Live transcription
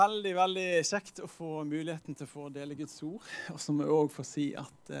Veldig, veldig kjekt å få muligheten til å få dele Guds ord. Og så må jeg også få si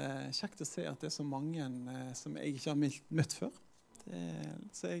at kjekt å se at det er så mange som jeg ikke har møtt før.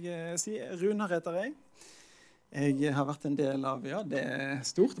 Så jeg sier Runar heter jeg. Jeg har vært en del av, ja, det er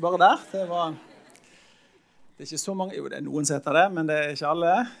stort bare der. Det er ikke så mange, jo det er noen som heter det, men det er ikke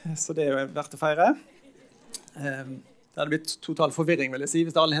alle. Så det er jo verdt å feire. Det hadde blitt total forvirring, vil jeg si,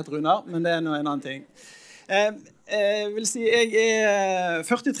 hvis alle heter Runar, men det er noe en annen ting. Jeg vil si, jeg er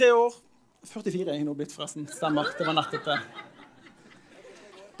 43 år, 44 er jeg nå blitt forresten, stemmer, det var nettopp det.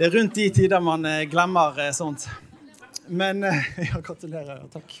 Det er rundt de tider man glemmer sånt. Men, ja, gratulerer,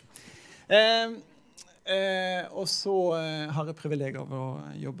 takk. Og så har jeg privilegiet av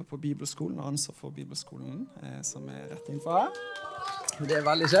å jobbe på Bibelskolen, og ansvar for Bibelskolen, som er rett innenfor her. Det er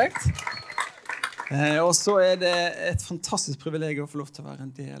veldig kjekt. Og så er det et fantastisk privilegium å få lov til å være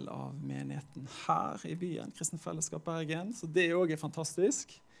en del av menigheten her i byen, Kristen Fellesskap Bergen, så det er også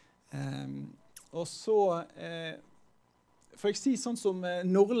fantastisk. Og så får jeg si sånn som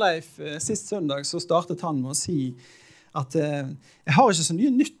Norleif sist søndag, så startet han med å si at jeg har ikke så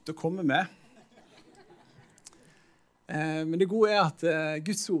mye nytt å komme med. Men det gode er at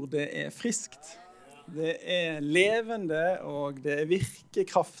Guds ord det er friskt. Det er levende, og det er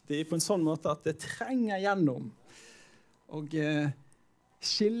virkekraftig på en sånn måte at det trenger gjennom og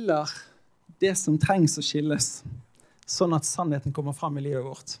skiller det som trengs å skilles, sånn at sannheten kommer frem i livet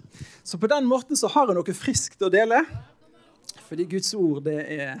vårt. Så på den måten så har jeg noe friskt å dele, fordi Guds ord det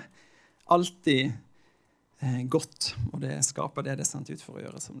er alltid godt, og det skaper det er sendt ut for å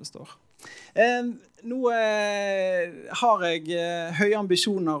gjøre, som det står. Nå har jeg høye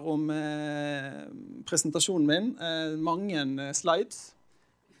ambisjoner om presentasjonen min. Mange slides.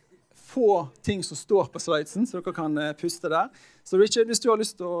 Få ting som står på slidesen, så dere kan puste der. Så Richard, hvis du har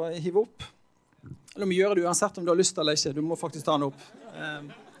lyst til å hive opp, eller må gjøre det uansett om du har lyst eller ikke, du må faktisk ta den opp.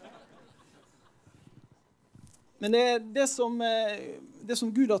 Men det som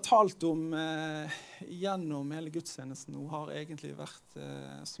Gud har talt om gjennom hele gudstjenesten nå har egentlig vært,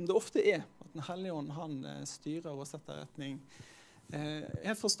 som det ofte er, at den Hellige Ånd han styrer og setter retning.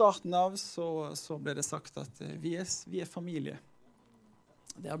 Helt fra starten av så ble det sagt at vi er familie.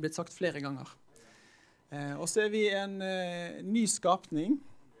 Det har blitt sagt flere ganger. Og så er vi en ny skapning,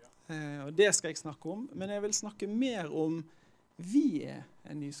 og det skal jeg snakke om, men jeg vil snakke mer om vi er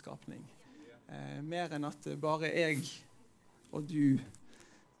en ny skapning. Mer enn at bare jeg og du,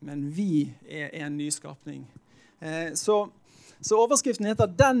 men vi er en ny skapning. Så overskriften heter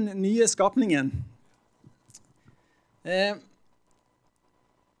 «Den nye skapningen».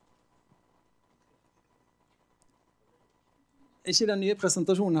 Ikke den nye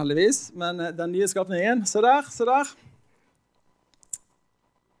presentasjonen heldigvis, men den nye skapningen. Se der.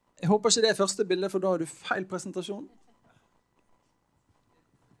 Jeg håper ikke det er første bildet, for da har du feil presentasjon.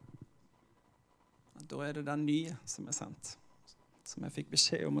 Da er det den nye som er sendt, som jeg fikk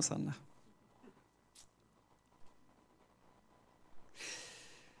beskjed om å sende.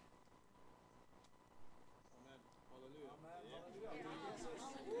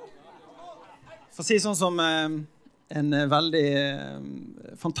 For å si sånn som en veldig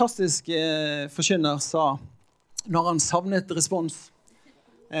fantastisk forkynner sa, når han savnet respons,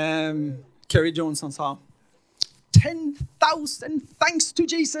 Kerry Jones han sa, 10,000 thanks to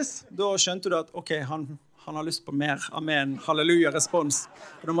Jesus. Da skjønte du at ok, han har lyst på mer amen, halleluja, respons.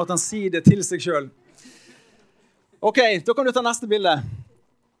 Og da måtte han si det til seg selv. Ok, da kan du ta neste bilde.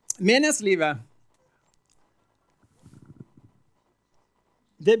 Menighetslivet.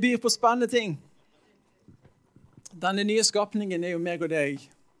 Det byr på spennende ting. Denne nye skapningen er jo meg og deg.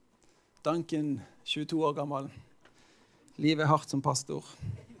 Duncan, 22 år gammel. Livet er hardt som pastor.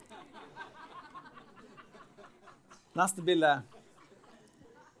 Neste bilde.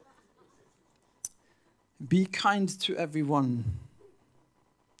 Be kind to everyone.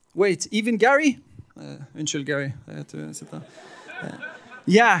 Wait, even Gary? Unnskyld, Gary.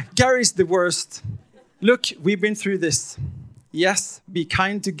 Yeah, Gary's the worst. Look, we've been through this. Yes, be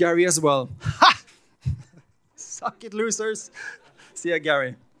kind to Gary as well. Ha! Suck it, losers, sier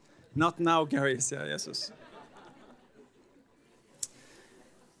Gary. Not now, Gary, sier Jesus.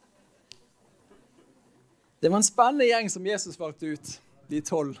 Det var en spennende gjeng som Jesus valgte ut, de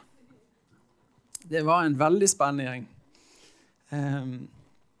 12. Det var en veldig spennende gjeng.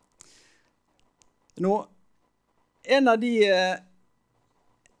 Nå, en av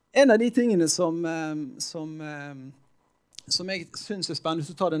de tingene som jeg synes er spennende,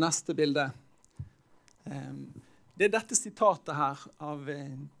 hvis du tar det neste bildet, det er dette sitatet her av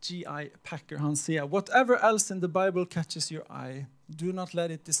G.I. Packer. Han sier, «Whatever else in the Bible catches your eye, do not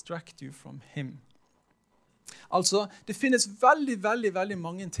let it distract you from him.» Altså, det finnes veldig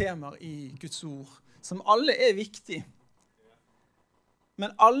mange temaer i Guds ord, som alle er viktige.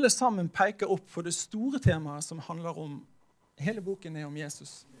 Men alle sammen peker opp på det store temaet som handler om, hele boken er om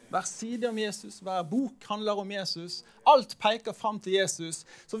Jesus. Hver side om Jesus, hver bok handler om Jesus. Alt peker frem til Jesus.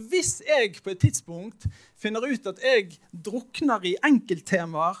 Så hvis jeg på et tidspunkt finner ut at jeg drukner i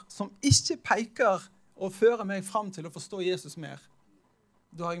enkelttemaer som ikke peker og fører meg frem til å forstå Jesus mer,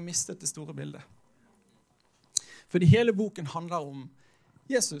 da har jeg mistet det store bildet. Fordi hele boken handler om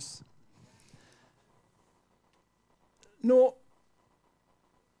Jesus. Nå,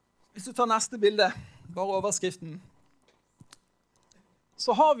 hvis du tar neste bilde, bare overskriften,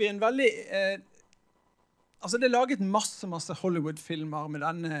 så har vi en veldig det er laget masse Hollywood-filmer med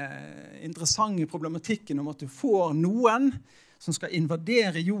denne interessante problematikken om at du får noen som skal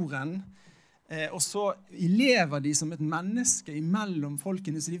invadere jorden, og så lever de som et menneske imellom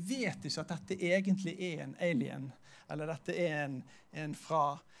folkene, så de vet ikke at dette egentlig er en alien, eller dette er en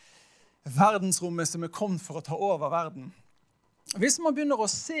fra verdensrommet som er kommet for å ta over verden. Hvis man begynner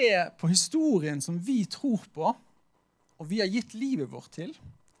å se på historien som vi tror på, og vi har gitt livet vårt til,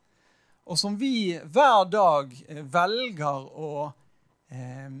 og som vi hver dag velger å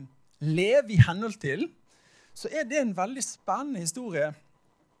leve i henhold til, så er det en veldig spennende historie,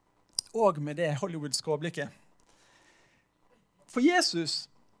 og med det Hollywood-skråblikket. For Jesus,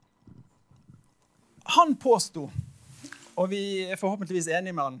 han påstod, og vi er forhåpentligvis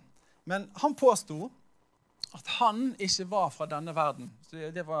enige med han, men han påstod at han ikke var fra denne verden. Så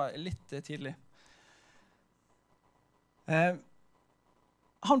det var litt tidlig.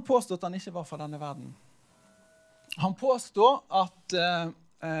 Han påstod at han ikke var fra denne verden. Han påstod at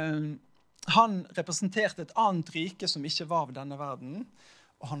han representerte et annet rike som ikke var av denne verden,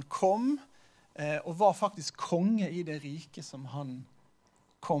 og han kom og var faktisk konge i det rike som han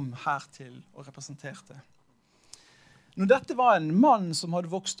kom her til og representerte. Når dette var en mann som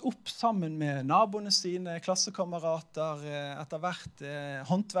hadde vokst opp sammen med naboene sine, klassekamerater, etter hvert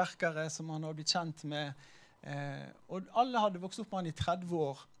håndverkere som han hadde blitt kjent med, og alle hadde vokst opp med han i 30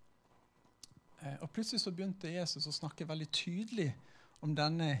 år. Og plutselig så begynte Jesus å snakke veldig tydelig om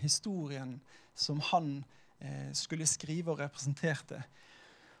denne historien som han skulle skrive og representerte.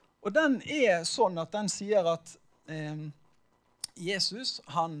 Og den er sånn at den sier at Jesus,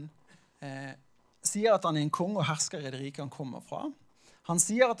 han sier at han er en konge og hersker i det rike han kommer fra. Han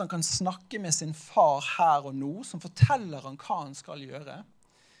sier at han kan snakke med sin far her og nå, som forteller han hva han skal gjøre.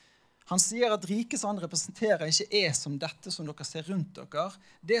 Han sier at riket som han representerer ikke er som dette som dere ser rundt dere.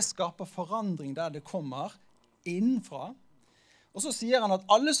 Det skaper forandring der det kommer innenfra. Og så sier han at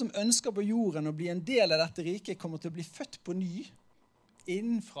alle som ønsker på jorden å bli en del av dette riket, kommer til å bli født på ny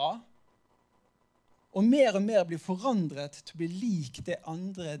innenfra. Og mer blir forandret til å bli lik det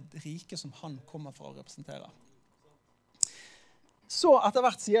andre riket som han kommer fra å representere. Så etter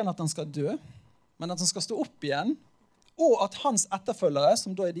hvert sier han at han skal dø, men at han skal stå opp igjen, og at hans etterfølgere,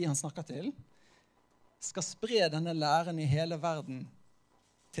 som da er de han snakker til, skal spre denne læren i hele verden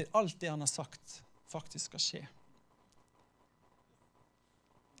til alt det han har sagt faktisk skal skje.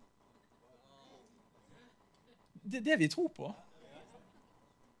 Det er det vi tror på.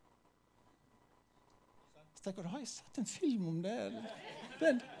 Så tenker du, har jeg sett en film om det? Det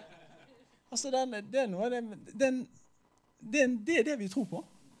er noe av det. Det er det vi tror på.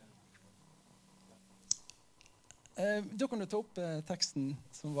 Da kan du ta opp teksten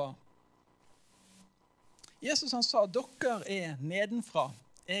som var. Jesus han sa, dere er nedenfra,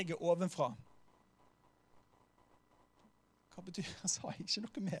 jeg er ovenfra. Hva betyr det? Han sa ikke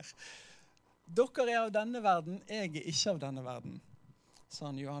noe mer. Dere er av denne verden, jeg er ikke av denne verden, sa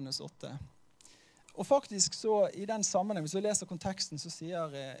han i Johannes 8. Og faktisk så, i den sammenheng, hvis du leser konteksten, så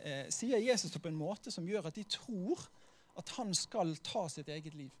sier Jesus på en måte som gjør at de tror at han skal ta sitt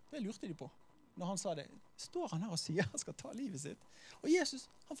eget liv. Det lurte de på. Når han sa det, står han her og sier han skal ta livet sitt. Og Jesus,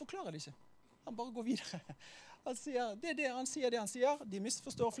 han forklarer det ikke. Han bare går videre. Han sier det han sier. De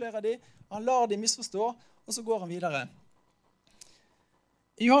misforstår flere av de. Han lar de misforstå, og så går han videre.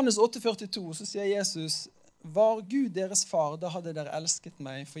 I Johannes 8,42 så sier Jesus, var Gud deres far, da hadde dere elsket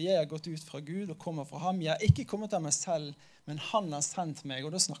meg, for jeg har gått ut fra Gud og kommer fra ham. Jeg har ikke kommet av meg selv, men han har sendt meg.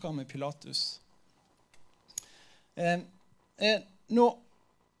 Og da snakker han med Pilatus.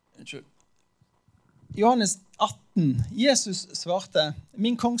 Johannes 18. Jesus svarte,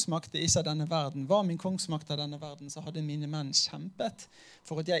 min kongsmakt er ikke av denne verden. Var min kongsmakt av denne verden, så hadde mine menn kjempet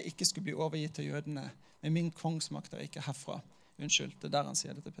for at jeg ikke skulle bli overgitt til jødene. Men min kongsmakt er ikke herfra. Unnskyld, det er der han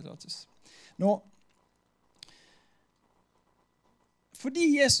sier det til Pilatus. Nå,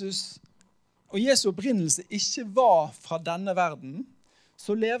 fordi Jesus og Jesu opprinnelse ikke var fra denne verden,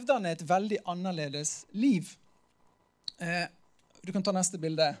 så levde han et veldig annerledes liv. Du kan ta neste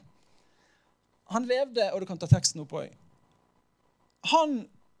bilde. Han levde, og du kan ta teksten opp også. Han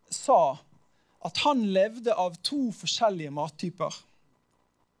sa at han levde av 2 forskjellige mattyper.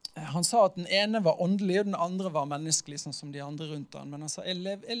 Han sa at den ene var åndelig, og den andre var menneskelig, sånn som de andre rundt han. Men han sa, jeg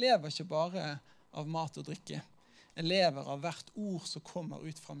lever ikke bare av mat og drikke. Jeg lever av hvert ord som kommer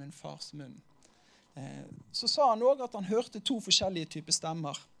ut fra min fars munn. Så sa han også at han hørte 2 forskjellige typer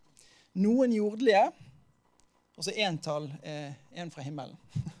stemmer. Noen jordlige, og så en fra himmelen.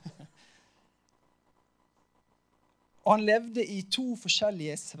 Og han levde i 2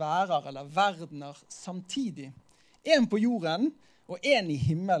 forskjellige sfærer, eller verdener, samtidig. En på jorden, og en i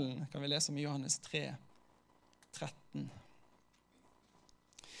himmelen, kan vi lese om i Johannes 3, 13.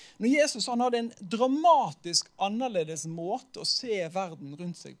 Når Jesus han hadde en dramatisk annerledes måte å se verden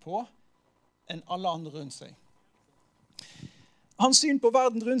rundt seg på, enn alle andre rundt seg. Hans syn på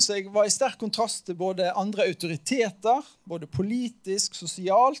verden rundt seg var i sterk kontrast til både andre autoriteter, både politisk,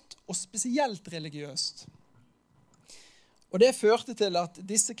 sosialt og spesielt religiøst. Og det førte til at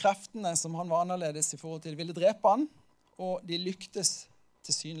disse kreftene som han var annerledes i forhold til, ville drepe han, og de lyktes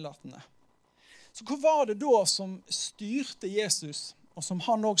tilsynelatende. Så hva var det da som styrte Jesus, og som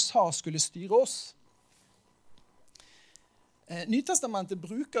han også sa skulle styre oss? Nytestamentet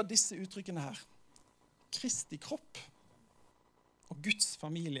bruker disse uttrykkene her. Kristi kropp og Guds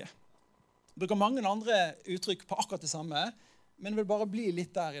familie. Det bruker mange andre uttrykk på akkurat det samme, men vil bare bli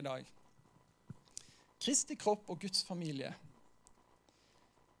litt der i dag. Kristi kropp og Guds familie.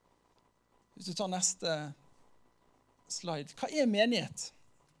 Hvis du tar neste slide. Hva er menighet?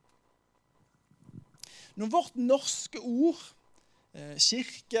 Når vårt norske ord,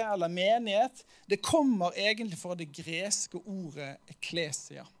 kirke eller menighet, det kommer egentlig fra det greske ordet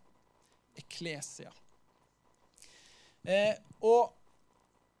ekklesia. Ekklesia. Og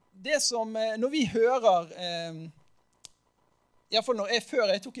det som, når vi hører, i hvert fall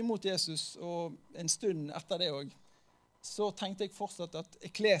før jeg tok imot Jesus, og en stund etter det også, så tenkte jeg fortsatt at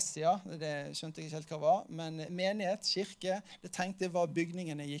ekklesia, det skjønte jeg ikke helt hva var, men menighet, kirke, det tenkte jeg var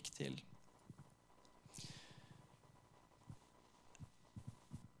bygningen jeg gikk til.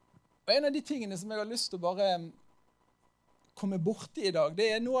 Og en av de tingene som jeg har lyst til å bare komme borti i dag, det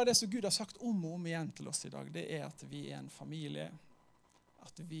er noe av det som Gud har sagt om og om igjen til oss i dag. Det er at vi er en familie,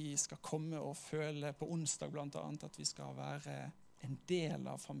 at vi skal komme og føle på onsdag blant annet, at vi skal være en del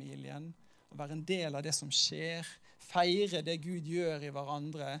av familien, og være en del av det som skjer, feire det Gud gjør i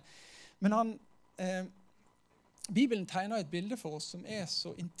hverandre. Men Bibelen tegner et bilde for oss som er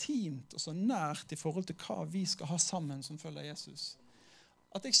så intimt og så nært i forhold til hva vi skal ha sammen som følger Jesus.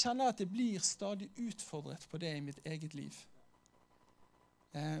 At jeg kjenner at jeg blir stadig utfordret på det i mitt eget liv.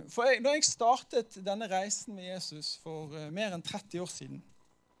 For når jeg startet denne reisen med Jesus for mer enn 30 år siden,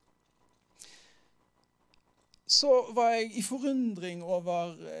 så var jeg i forundring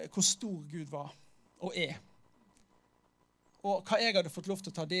over hvor stor Gud var og er. Og hva jeg hadde fått lov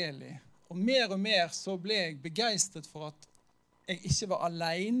til å ta del i. Og mer så ble jeg begeistret for at jeg ikke var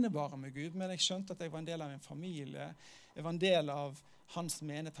alene bare med Gud, men jeg skjønte at jeg var en del av en familie. Jeg var en del av hans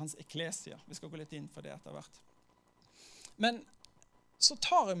menighet, hans ekklesia. Vi skal gå litt inn for det etter hvert. Men så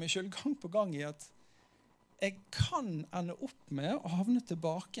tar jeg meg selv gang på gang i at jeg kan ende opp med å havne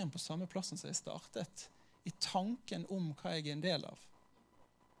tilbake igjen på samme plassen som jeg startet, i tanken om hva jeg er en del av.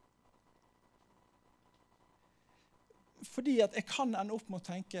 Fordi at jeg kan ende opp med å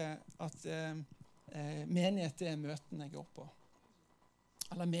tenke at menighet er møten jeg går på.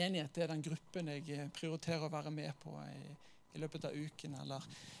 Eller menighet er den gruppen jeg prioriterer å være med på i løpet av uken.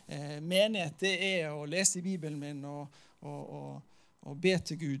 Eller menighet det er å lese i Bibelen min og be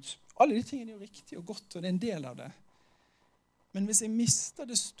til Gud. Alle de tingene er jo riktig og godt, og det er en del av det. Men hvis jeg mister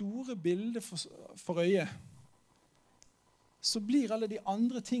det store bildet for øyet, så blir alle de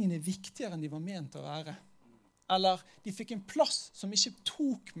andre tingene viktigere enn de var ment å være. Eller de fikk en plass som ikke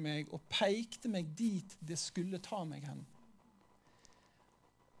tok meg og pekte meg dit det skulle ta meg hen.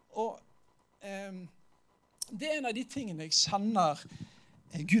 Og det er en av de tingene jeg kjenner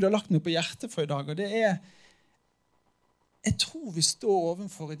Gud har lagt meg på hjertet for i dag, og det er jeg tror vi står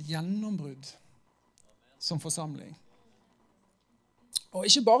overfor et gjennombrudd som forsamling. Og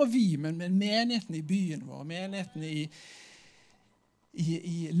ikke bare vi, men menigheten i byen vår, menigheten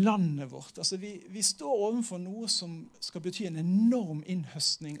i landet vårt. Altså vi står overfor noe som skal bety en enorm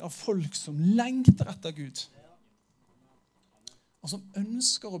innhøstning av folk som lengter etter Gud. Og som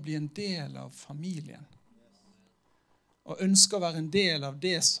ønsker å bli en del av familien. Og ønsker å være en del av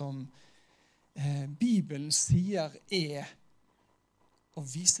det som Bibelen sier er å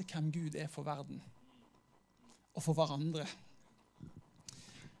vise hvem Gud er for verden. Og for hverandre.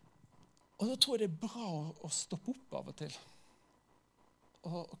 Og da tror jeg det er bra å stoppe opp av og til.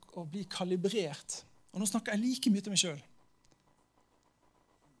 Og bli kalibrert. Og nå snakker jeg like mye til meg selv.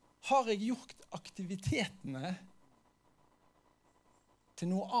 Har jeg gjort aktivitetene til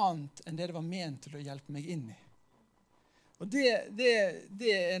noe annet enn det var ment til å hjelpe meg inn i? Og det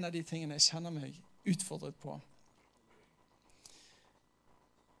er en av de tingene jeg kjenner meg utfordret på.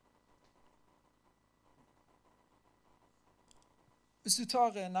 Hvis du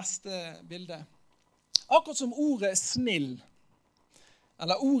tar neste bilde. Akkurat som ordet snill,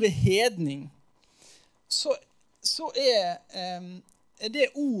 eller ordet hedning, så er det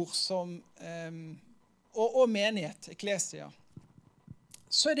ord som, og menighet, eklesia,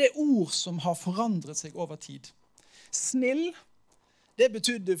 så er det ord som har forandret seg over tid. Snill, det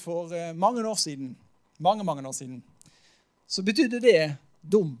betydde for mange år siden, mange år siden, så betydde det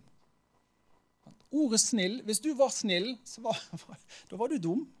dum. Ordet snill, hvis du var snill, da var du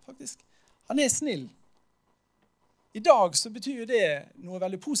dum, faktisk. Han er snill. I dag så betyr det noe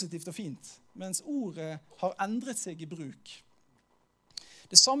veldig positivt og fint, mens ordet har endret seg i bruk.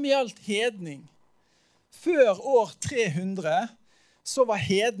 Det samme gjaldt hedning. Før år 300 så var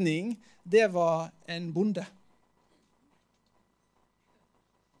hedning, det var en bonde.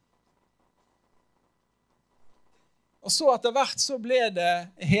 Og så etter hvert så ble det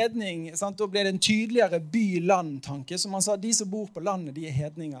hedning, sant? Da ble det en tydeligere by-land-tanke, som man sa, de som bor på landet, de er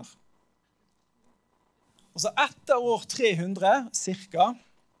hedninger. Og så etter år 300, cirka,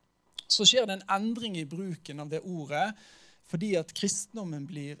 så skjer det en endring i bruken av det ordet, fordi at kristendommen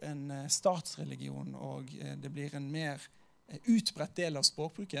blir en statsreligion, og det blir en mer utbredt del av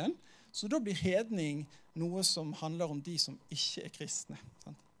språkbruken. Så da blir hedning noe som handler om de som ikke er kristne.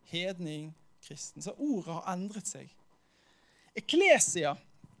 Sant? Hedning, kristen. Så ordet har endret seg. Eklesia,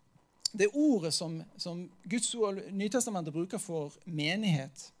 det ordet som Guds ord Nytestamentet bruker for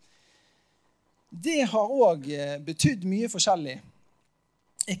menighet, det har også betydd mye forskjellig.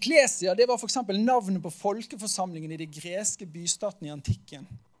 Eklesia, det var for eksempel navnet på folkeforsamlingen i de greske bystatene i antikken.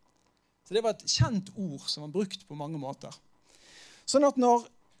 Så det var et kjent ord som var brukt på mange måter. Sånn at når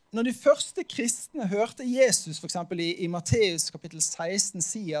de første kristne hørte Jesus, for eksempel i Matteus kapittel 16,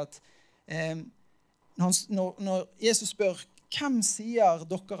 si at når Jesus spør, hvem sier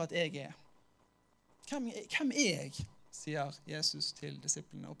dere at jeg er? Hvem er jeg? Sier Jesus til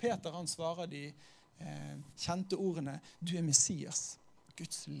disiplene. Og Peter han svarer de kjente ordene, du er Messias,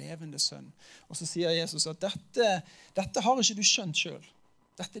 Guds levende sønn. Og så sier Jesus at dette har ikke du skjønt selv.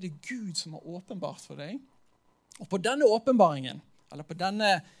 Dette er det Gud som har åpenbart for deg. Og på denne åpenbaringen, eller på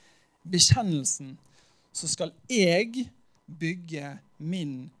denne bekjennelsen, så skal jeg bygge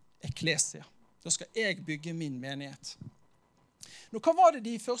min eklesia. Da skal jeg bygge min menighet. Nå, hva var det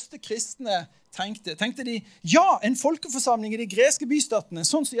de første kristne tenkte? Tenkte de, ja, en folkeforsamling i de greske bystatene,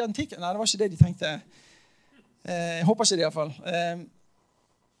 sånn som i antikken? Nei, det var ikke det de tenkte. Jeg håper ikke det i hvert fall.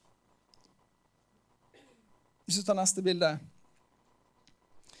 Hvis du tar neste bilde.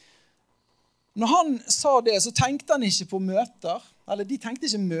 Når han sa det, så tenkte han ikke på møter, eller de tenkte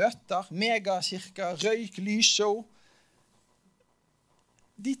ikke møter, megakirker, røyk, lysshow.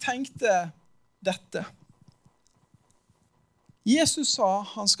 De tenkte dette. Jesus sa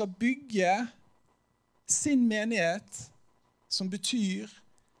han skal bygge sin menighet, som betyr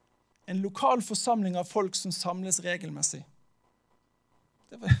en lokal forsamling av folk som samles regelmessig.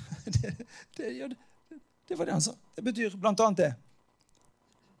 Det var det han sa. Det betyr blant annet det.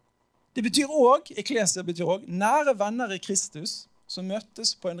 Det betyr også, eklesia betyr også, nære venner i Kristus som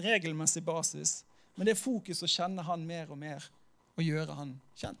møtes på en regelmessig basis, men det er fokus å kjenne han mer og mer og gjøre han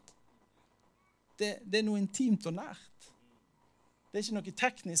kjent. Det er noe intimt og nært. Det er ikke noe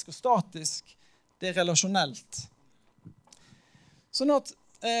teknisk og statisk, det er relasjonelt. Sånn at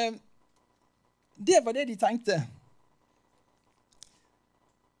det var det de tenkte.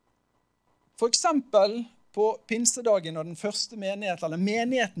 For eksempel på pinsedagen når den første menighet, eller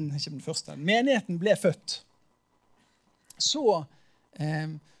menigheten, ikke den første, menigheten ble født, så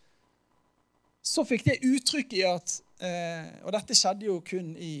fikk det uttrykk i at, og dette skjedde jo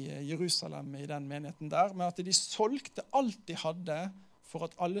kun i Jerusalem i den menigheten der, men at de solgte alt de hadde for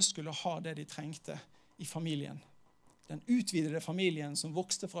at alle skulle ha det de trengte i familien. Den utvidede familien som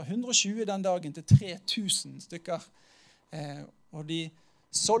vokste fra 120 den dagen til 3000 stykker. Og de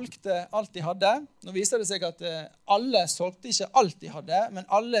solgte alt de hadde. Nå viser det seg at alle solgte ikke alt de hadde, men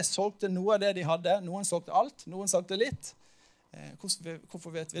alle solgte noe av det de hadde. Noen solgte alt, noen solgte litt.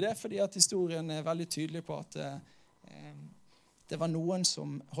 Hvorfor vet vi det? Fordi at historien er veldig tydelig på at det var noen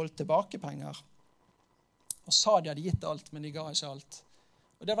som holdt tilbake penger og sa de hadde gitt alt, men de ga ikke alt.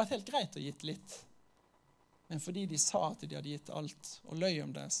 Og det har vært helt greit å gitt litt. Men fordi de sa at de hadde gitt alt og løy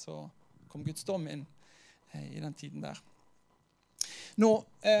om det, så kom Guds dom inn i den tiden der. Nå,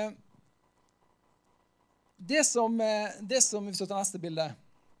 det som hvis vi tar neste bilde,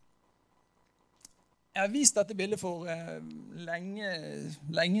 jeg har vist dette bildet for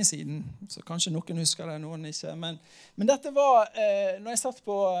lenge siden, så kanskje noen husker det, noen ikke. Men dette var når jeg satt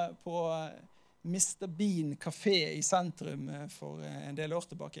på Mr. Bean Café i sentrum for en del år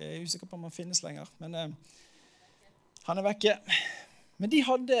tilbake. Jeg er usikker på om han finnes lenger, men han er vekke. Men de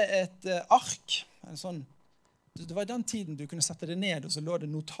hadde et ark, det var i den tiden du kunne sette det ned, og så lå det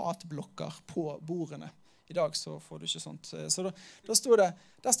notatblokker på bordene. I dag så får du ikke sånt. Så der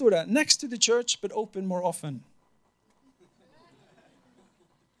stod det, next to the church, but open more often.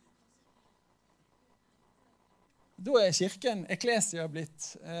 Da er kirken, Ekklesia,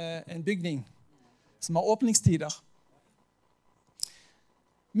 blitt en bygning som har åpningstider.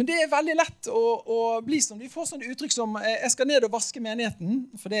 Men det er veldig lett å bli som. Vi får sånne uttrykk som, jeg skal ned og vaske menigheten,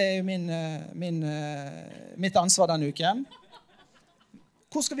 for det er jo mitt ansvar denne uken.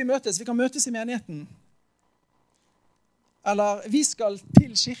 Hvor skal vi møtes? Vi kan møtes i menigheten. Eller vi skal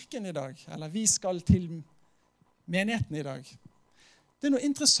til kirken i dag, eller vi skal til menigheten i dag. Det er noe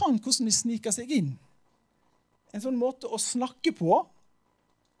interessant hvordan de sniker seg inn. En sånn måte å snakke på,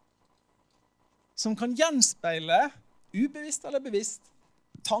 som kan gjenspeile, ubevisst eller bevisst,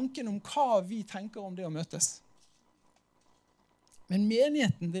 tanken om hva vi tenker om det å møtes. Men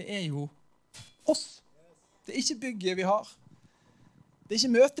menigheten, det er jo oss. Det er ikke bygget vi har. Det er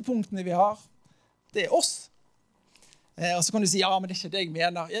ikke møtepunktene vi har. Det er oss. Og så kan du si, ja, men det er ikke det jeg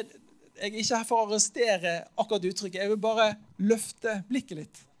mener. Jeg er ikke her for å arrestere akkurat uttrykket. Jeg vil bare løfte blikket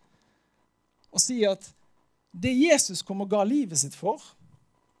litt. Og si at det Jesus kom og ga livet sitt for,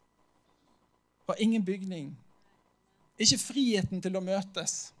 var ingen bygning. Ikke friheten til å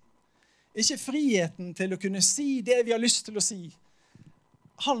møtes. Ikke friheten til å kunne si det vi har lyst til å si.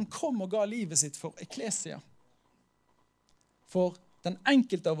 Han kom og ga livet sitt for Ekklesia. For den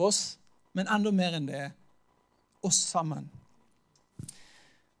enkelte av oss, men enda mer enn det, oss sammen.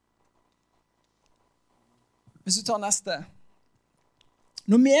 Hvis du tar neste.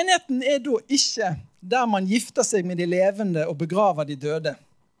 Når menigheten er da ikke der man gifter seg med de levende og begraver de døde.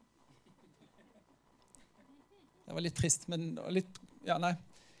 Det var litt trist, men litt, ja, nei.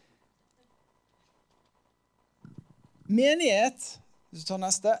 Menighet, hvis du tar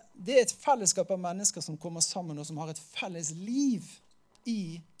neste, det er et fellesskap av mennesker som kommer sammen og som har et felles liv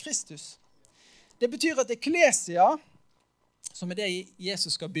i Kristus. Det betyr at Ekklesia, som er det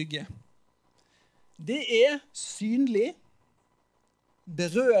Jesus skal bygge, det er synlig,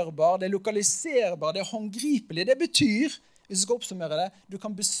 berørbar, det er lokaliserbar, det er håndgripelig. Det betyr, hvis du skal oppsummere det, du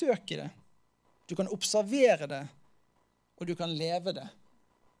kan besøke det, du kan observere det, og du kan leve det.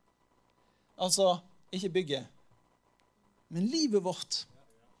 Altså, ikke bygge, men livet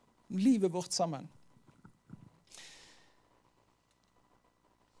vårt sammen.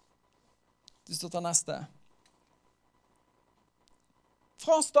 Hvis du tar neste.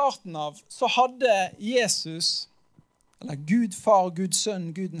 Fra starten av så hadde Jesus, eller Gud far, Gud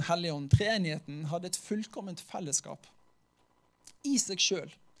sønn, Gud den hellige ånd, treenigheten, hadde et fullkomment fellesskap i seg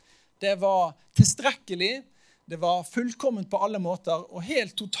selv. Det var tilstrekkelig, det var fullkomment på alle måter, og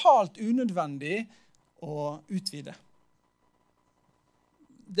helt totalt unødvendig å utvide.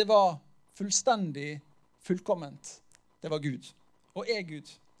 Det var fullstendig fullkomment. Det var Gud, og er Gud.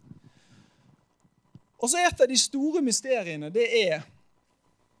 Og så et av de store mysteriene, det er,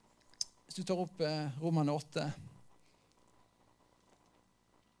 hvis du tar opp Romerne 8,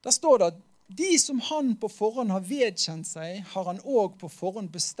 der står det at de som han på forhånd har vedkjent seg, har han også på forhånd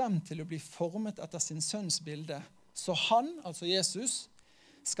bestemt til å bli formet etter sin sønns bilde. Så han, altså Jesus,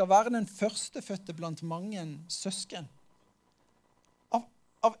 skal være den førstefødte blant mange søsken.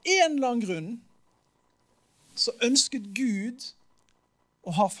 Av en eller annen grunn så ønsket Gud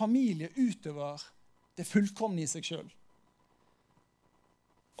å ha familie utover det fullkomne i seg selv.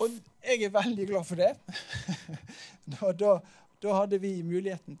 Og jeg er veldig glad for det. Da hadde vi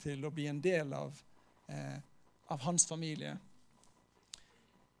muligheten til å bli en del av hans familie.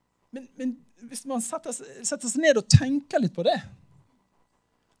 Men hvis man setter seg ned og tenker litt på det,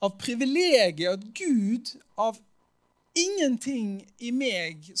 av privilegiet at Gud av ingenting i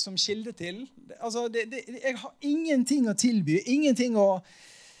meg som kilde til, altså jeg har ingenting å tilby, ingenting å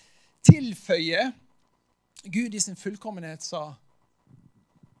tilføye. Gud i sin fullkommenhet sa,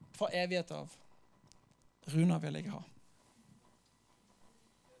 fra evighet av, Runa vil jeg ha.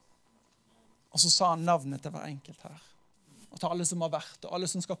 Og så sa han navnet til hver enkelt her. Og til alle som har vært, og alle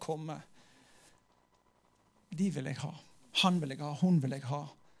som skal komme. De vil jeg ha. Han vil jeg ha, hun vil jeg ha.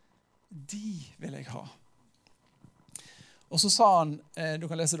 De vil jeg ha. Og så sa han, du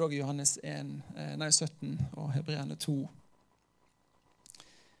kan lese det også i Johannes 17 og Hebreerne 2.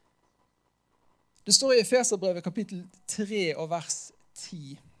 Det står i Efeserbrevet kapittel 3 og vers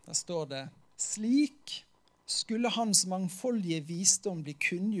 10. Der står det, slik skulle hans mangfoldige visdom bli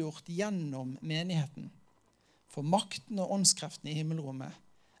kunngjort gjennom menigheten, for makten og åndskreften i himmelrommet,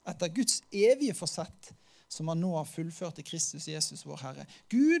 etter Guds evige forsett, som han nå har fullført i Kristus Jesus, vår Herre.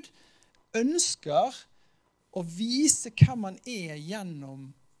 Gud ønsker å vise hvem han gjennom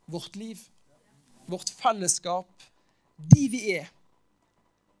vårt liv, vårt fellesskap, de vi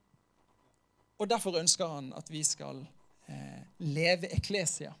Og derfor ønsker han at vi skal leve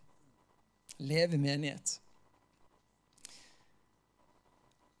eklesia, leve menighet.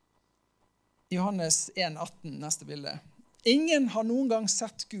 Johannes 1,18, neste bilde. Ingen har noen gang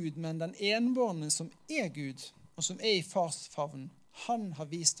sett Gud, men den enbårne som Gud, og som i fars favn, han har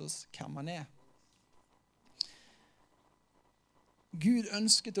vist oss hvem han Gud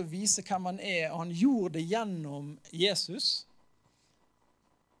ønsket å vise hvem han og han gjorde det gjennom Jesus.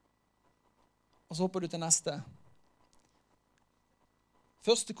 Og så hopper du til neste.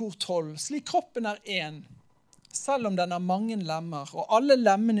 Første kor 12. Slik kroppen en, selv om den har mange lemmer, og alle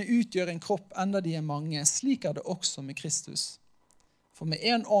lemmene utgjør en kropp enda de mange, slik det også med Kristus. For med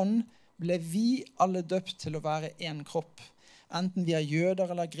en ånd ble vi alle døpt til å være en kropp, enten vi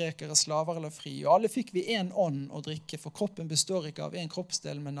jøder eller grekere, slaver eller fri. Og alle fikk vi en ånd å drikke, for kroppen består ikke av en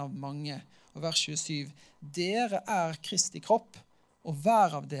kroppsdel, men av mange. Og vers 27. Dere Kristi kropp, og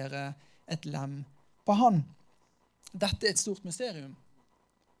hver av dere et lem på han. Dette et stort mysterium.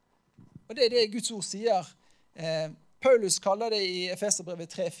 Og det det Guds ord sier. Paulus kaller det i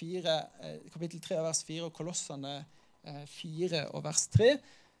Efeserbrevet 3,4, kapittel 3, vers 4, og Kolossene 4 og vers 3.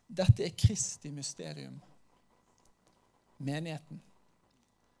 Dette Kristi mysterium. Menigheten.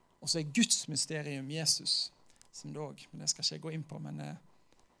 Og så Guds mysterium Jesus, som det også, men det skal ikke jeg gå inn på, men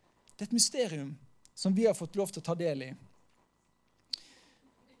det et mysterium som vi har fått lov til å ta del i.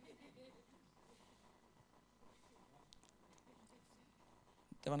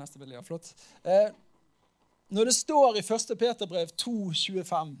 Det var neste bilde, ja, flott. Når det står i 1. Peterbrev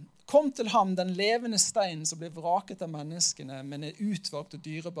 2,25, kom til ham den levende steinen som ble vraket av menneskene, men utvalgt og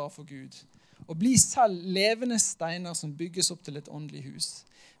dyrebar for Gud. Og bli selv levende steiner som bygges opp til et åndelig hus.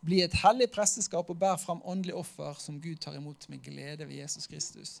 Bli et hellig presteskap og bær frem åndelig offer som Gud tar imot med glede ved Jesus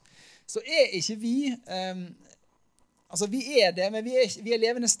Kristus. Så ikke vi, altså vi det, men vi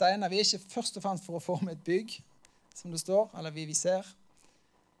levende steiner. Vi ikke først og fremst for å forme et bygg, som det står, eller vi ser.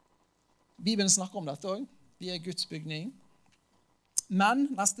 Bibelen snakker om dette også. Vi Guds bygning. Men,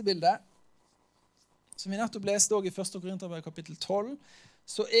 neste bilde, som vi nettopp leste også i 1. Korinterbrev kapittel 12,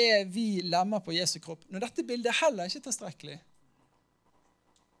 så vi lemmer på Jesu kropp. Når dette bildet heller ikke tilstrekkelig.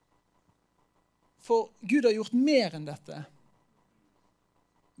 For Gud har gjort mer enn dette.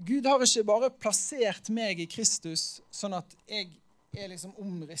 Gud har ikke bare plassert meg i Kristus, sånn at jeg liksom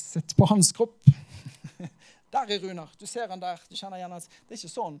omrisset på hans kropp. Der Runar, du ser han der, du kjenner igjen hans. Det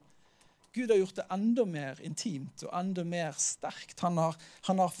ikke sånn. Gud har gjort det enda mer intimt og enda mer sterkt. Han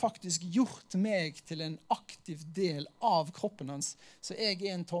har faktisk gjort meg til en aktiv del av kroppen hans. Så jeg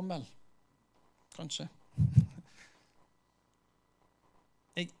en tommel. Kanskje.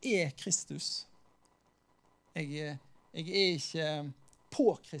 Jeg Kristus. Jeg ikke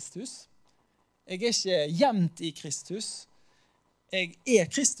på Kristus. Jeg ikke gjemt i Kristus.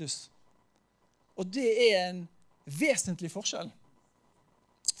 Jeg Kristus. Og det en vesentlig forskjell.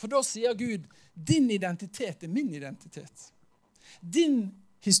 For da sier Gud, din identitet min identitet. Din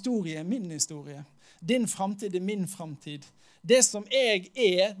historie min historie. Din framtid min framtid. Det som jeg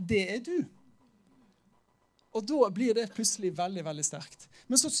det du. Og da blir det plutselig veldig, veldig sterkt.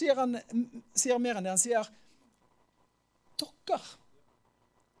 Men så sier han mer enn det. Han sier, dere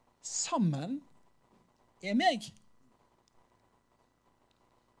sammen meg.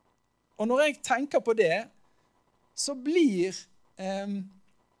 Og når jeg tenker på det, så blir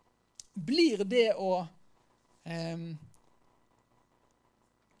det å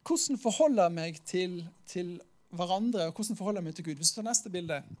hvordan forholder jeg meg til hverandre, og hvordan forholder jeg meg til Gud? Hvis du tar neste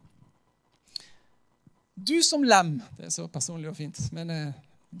bilde. Du som lem, det så personlig og fint, men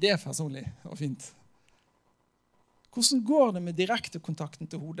det personlig og fint. Hvordan går det med direkte kontakten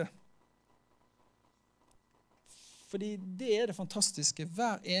til hodet? Fordi det det fantastiske.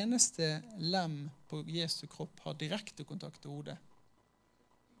 Hver eneste lem på Jesu kropp har direkte kontakt til hodet.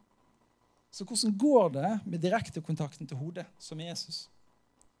 Så hvordan går det med direkte kontakten til hodet, som Jesus?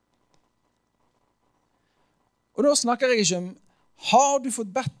 Og da snakker jeg ikke om, har du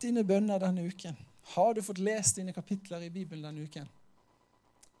fått bedt dine bønner denne uken? Har du fått lest dine kapitler i Bibelen denne uken?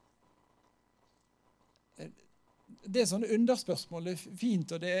 Det sånne underspørsmål. Det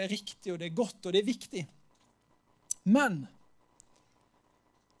fint, og det riktig, og det godt, og det viktig. Men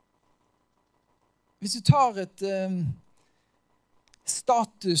hvis du tar et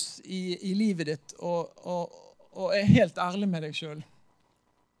status i livet ditt og helt ærlig med deg selv,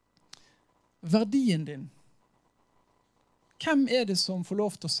 verdien din, hvem det som får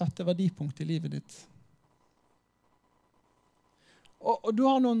lov til å sette verdipunkt i livet ditt? Og du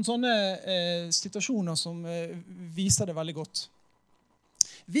har noen sånne situasjoner som viser det veldig godt.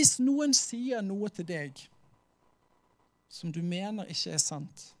 Hvis noen sier noe til deg som du mener ikke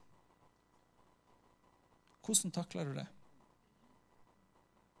sant, hvordan takler du det?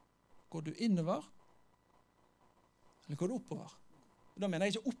 Går du innover, eller går du oppover? Da mener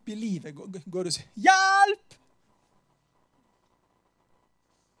jeg ikke opp i livet. Går du og sier, hjelp!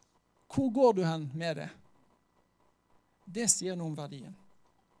 Hvor går du hen med det? Det sier noe om verdien.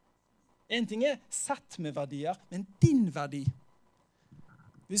 En ting sett med verdier, men din verdi.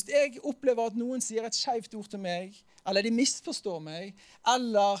 Hvis jeg opplever at noen sier et skjevt ord til meg, eller de misforstår meg,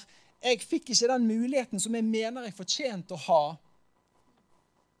 eller jeg fikk ikke den muligheten som jeg mener jeg fortjente å ha,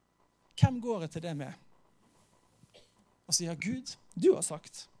 hvem går jeg til det med? Og sier, Gud, du har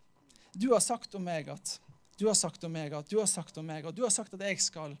sagt. Du har sagt om meg at, du har sagt om meg at, du har sagt om meg at, du har sagt at jeg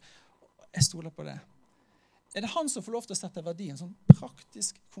skal, jeg stoler på det. Det han som får lov til å sette verdien, sånn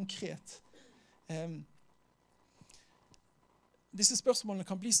praktisk, konkret? Disse spørsmålene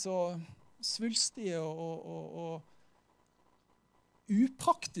kan bli så svulstige og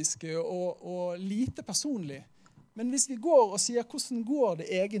upraktiske og lite personlige. Men hvis vi går og sier, hvordan går det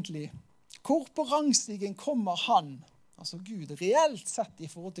egentlig? Hvor på rangstigen kommer han, altså Gud, reelt sett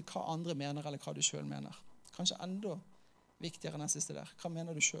i forhold til hva andre mener, eller hva du selv mener? Kanskje enda viktigere enn det siste der. Hva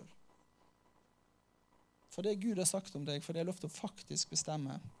mener du selv? For det Gud har sagt om deg, for det lov til å faktisk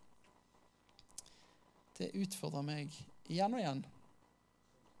bestemme, det utfordrer meg igjen og igjen.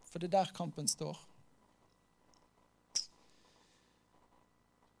 For det der kampen står.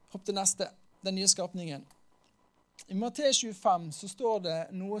 Hopp til neste, den nye skapningen. I Matteus 25 så står det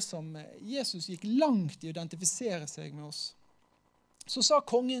noe som Jesus gikk langt i å identifisere seg med oss. Så skal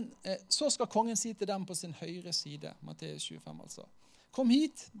kongen si til dem på sin høyre side, Matteus 25 altså. Kom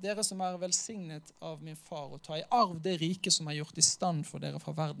hit, dere som velsignet av min far, og ta i arv det rike som gjort i stand for dere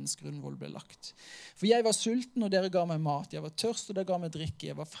fra verdens grunnvoll ble lagt. For jeg var sulten, og dere ga meg mat. Jeg var tørst, og dere ga meg drikke.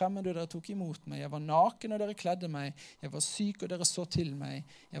 Jeg var fremmed, og dere tok imot meg. Jeg var naken, og dere kledde meg. Jeg var syk, og dere så til meg.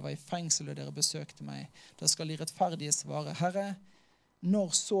 Jeg var i fengsel, og dere besøkte meg. Da skal de rettferdige svare, Herre,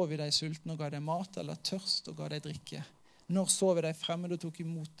 når så vi deg sulten og ga deg mat, eller tørst og ga deg drikke? Når så vi deg fremmed og tok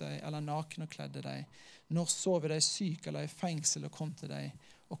imot deg, eller naken og kledde deg? Når så vi deg syk eller i fengsel og kom til deg?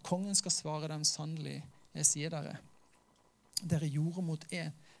 Og kongen skal svare dem sannelig, jeg sier dere, det dere gjorde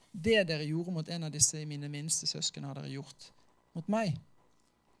mot en av disse mine minste søsken har dere gjort mot meg.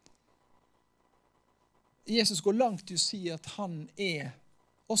 Jesus går langt i å si at han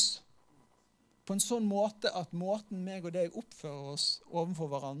oss på en sånn måte at måten meg og deg oppfører oss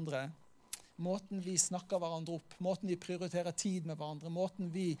overfor hverandre, måten vi snakker hverandre opp, måten vi prioriterer tid med hverandre, måten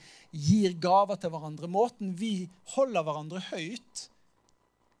vi gir gaver til hverandre, måten vi holder hverandre høyt,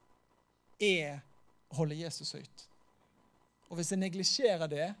 å holde Jesus høyt. Og hvis jeg neglisjerer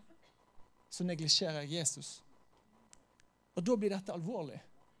det, så neglisjerer jeg Jesus. Og da blir dette alvorlig.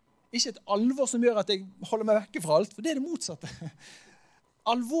 Ikke et alvor som gjør at jeg holder meg vekke fra alt, for det det motsatte.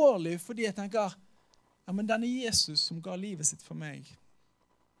 Alvorlig fordi jeg tenker, ja, men denne Jesus som ga livet sitt for meg,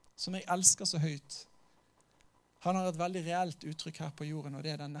 som jeg elsker så høyt, han har et veldig reelt uttrykk her på jorden, og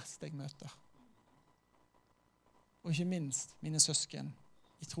det den neste jeg møter. Og ikke minst mine søsken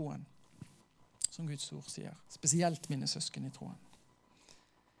i troen, som Guds ord sier. Spesielt mine søsken i troen.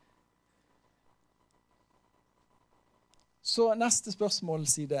 Så neste spørsmål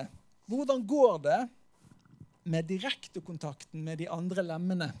sier det. Hvordan går det med direkte kontakten med de andre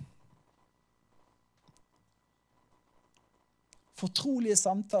lemmene? Fortrolige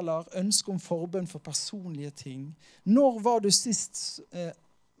samtaler, ønske om forbønn for personlige ting. Når var du sist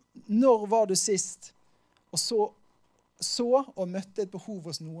og så og møtte et behov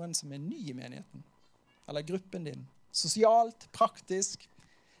hos noen som ny i menigheten? Eller gruppen din? Sosialt, praktisk.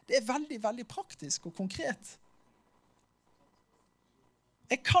 Det veldig, veldig praktisk og konkret.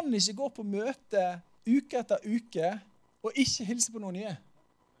 Jeg kan ikke gå på møte uke etter uke og ikke hilse på noen nye.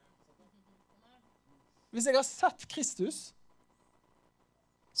 Hvis jeg har sett Kristus,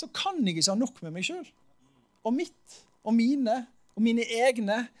 så kan jeg ikke ha nok med meg selv. Og mitt, og mine, og mine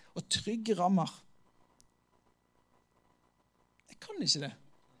egne, og trygge rammer. Jeg kan ikke det.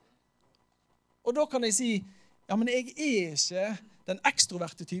 Og da kan jeg si, ja, men jeg ikke den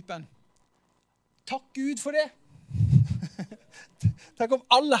ekstroverte typen. Takk Gud for det. Tenk om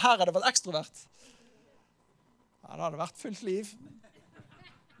alle her hadde vært ekstrovert. Ja, det hadde vært fullt liv.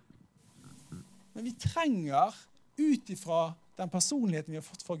 Men vi trenger, ut ifra den personligheten vi har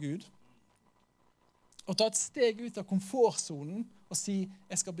fått fra Gud, å ta et steg ut av komfortzonen og si,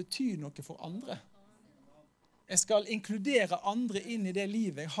 jeg skal bety noe for andre. Jeg skal inkludere andre inn i det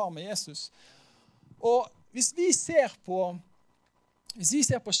livet jeg har med Jesus. Og hvis vi ser på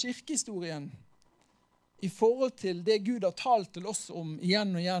kirkehistorien i forhold til det Gud har talt til oss om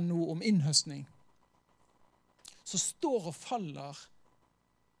igjen og igjen nå, om innhøstning, så står og faller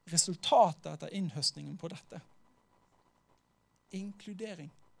resultatet etter innhøstningen på dette.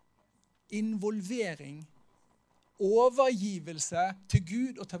 Inkludering, involvering, overgivelse til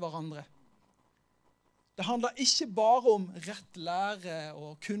Gud og til hverandre. Det handler ikke bare om rett lære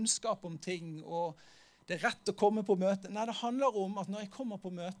og kunnskap om ting, og det er rett å komme på møte. Nei, det handler om at når jeg kommer på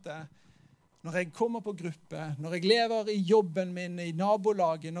møte, når jeg kommer på gruppe, når jeg lever i jobben min, i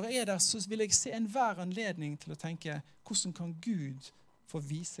nabolaget, når jeg er der, så vil jeg se enhver anledning til å tenke, hvordan kan Gud få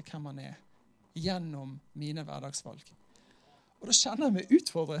vise hvem han er gjennom mine hverdagsvalg? Og da kjenner jeg meg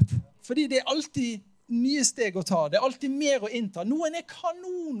utfordret, fordi det er alltid nye steg å ta. Det er alltid mer å innta. Noen er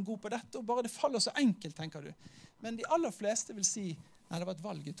kanongod på dette, og bare det faller så enkelt, tenker du. Men de aller fleste vil si, nei, det var et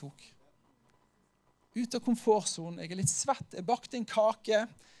valg jeg tok. Ut av komfortzonen, jeg er litt svett, jeg bakte en kake,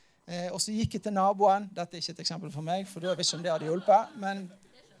 og så gikk jeg til naboen. Dette er ikke et eksempel for meg, for da vet jeg ikke om det hadde hjulpet, men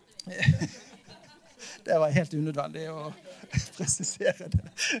det var helt unødvendig å presisere det.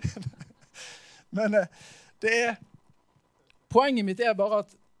 Men poenget mitt er bare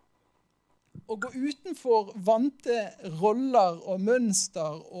at å gå utenfor vante roller og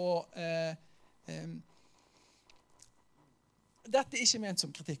mønster og dette er ikke ment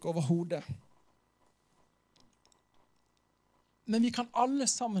som kritikk overhodet. Men vi kan alle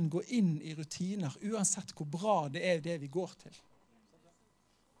sammen gå inn i rutiner, uansett hvor bra det er det vi går til.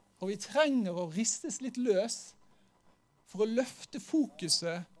 Og vi trenger å ristes litt løs for å løfte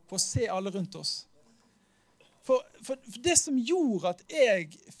fokuset på å se alle rundt oss. For det som gjorde at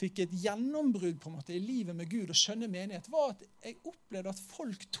jeg fikk et gjennombrudd på en måte i livet med Gud og skjønne menighet, var at jeg opplevde at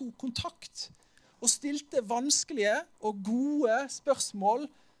folk tok kontakt og stilte vanskelige og gode spørsmål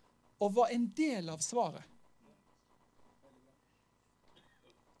og var en del av svaret.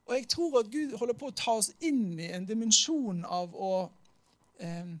 Og jeg tror at Gud holder på å ta oss inn i en dimensjon av å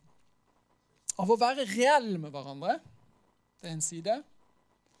være reell med hverandre. Det er en side.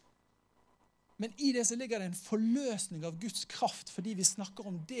 Men i det så ligger det en forløsning av Guds kraft, fordi vi snakker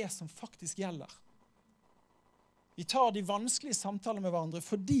om det som faktisk gjelder. Vi tar de vanskelige samtaler med hverandre,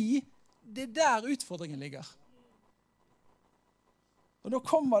 fordi det er der utfordringen ligger. Og da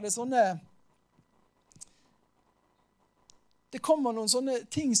kommer det kommer noen sånne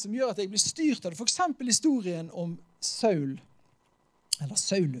ting som gjør at jeg blir styrt av det. For eksempel historien om Saul, eller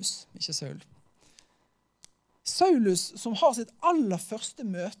Saulus, ikke Saul. Saulus som har sitt aller første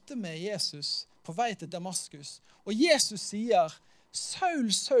møte med Jesus på vei til Damaskus. Og Jesus sier,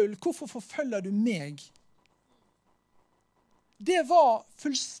 Saul, Saul, hvorfor forfølger du meg? Det var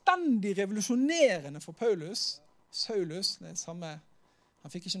fullstendig revolusjonerende for Paulus. Saulus, det er samme,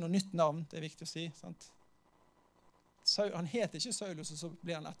 han fikk ikke noe nytt navn, det er viktig å si, sant? Han het ikke Saulus, og så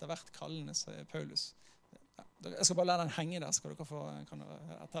blir han etter hvert kallende Paulus. Jeg skal bare la den henge der, skal dere kan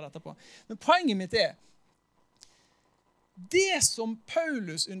ta dette på. Men poenget mitt er, det som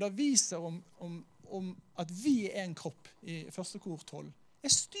Paulus underviser om at vi er en kropp i 1. kor 12,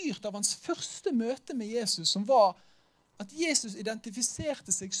 er styrt av hans første møte med Jesus, som var at Jesus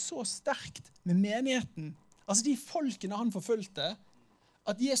identifiserte seg så sterkt med menigheten, altså de folkene han forfølgte,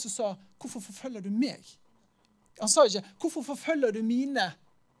 at Jesus sa, hvorfor forfølger du meg? Han sa ikke, hvorfor forfølger du mine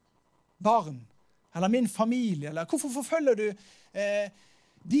barn, eller min familie, eller hvorfor forfølger du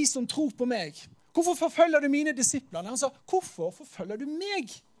de som tror på meg? Hvorfor forfølger du mine disipler? Han sa, hvorfor forfølger du meg?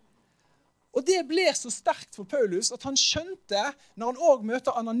 Og det ble så sterkt for Paulus at han skjønte, når han også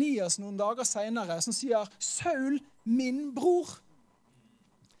møter Ananias noen dager senere, som sier, Saul, min bror.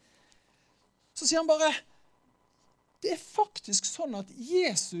 Så sier han bare, det er faktisk sånn at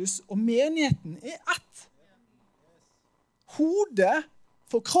Jesus og menigheten er ett. Hodet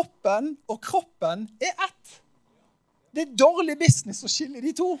for kroppen, og kroppen er ett. Det er dårlig business å skille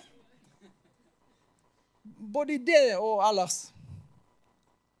de to. Både i det og ellers.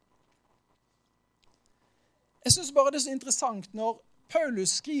 Jeg synes bare det er så interessant når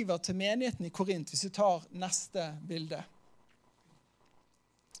Paulus skriver til menigheten i Korint, hvis vi tar neste bilde.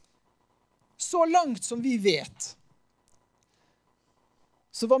 Så langt som vi vet,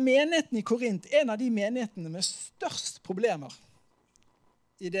 så var menigheten i Korint en av de menighetene med størst problemer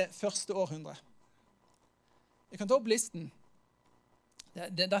i det første århundret. Jeg kan ta opp listen.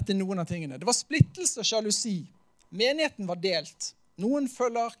 Dette noen av tingene. Det var splittelse og sjalusi. Menigheten var delt. Noen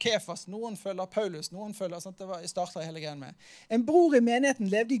følger Kefas, noen følger Paulus, noen følger, sånn, jeg startet hele greien med. En bror i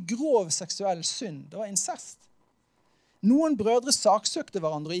menigheten levde i grov seksuell synd. Det var incest. Noen brødre saksøkte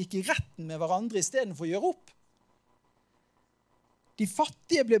hverandre og gikk i retten med hverandre i stedet for å gjøre opp. De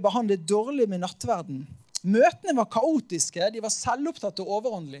fattige ble behandlet dårlig med nattverden. Møtene var kaotiske, de var selvopptatt og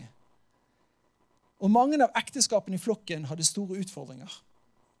overåndelige. Og mange av ekteskapene i flokken hadde store utfordringer.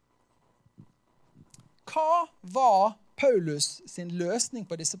 Hva var Paulus sin løsning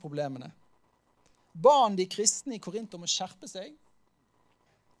på disse problemene? Ba han de kristne i Korint om å skjerpe seg?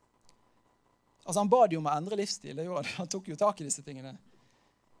 Altså han ba de om å endre livsstil, det gjorde han. Han tok jo tak i disse tingene.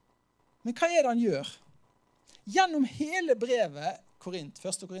 Men hva er det han gjør? Gjennom hele brevet,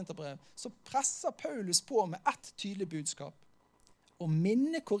 første Korinterbrev, så presser Paulus på med ett tydelig budskap. Å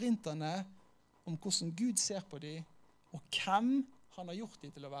minne korinterne om hvordan Gud ser på dem, og hvem han har gjort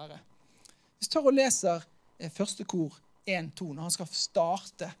dem til å være. Hvis du tar og leser første kor 1-2, når han skal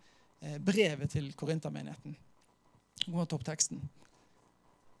starte brevet til Korintermenigheten. Gå til toppteksten.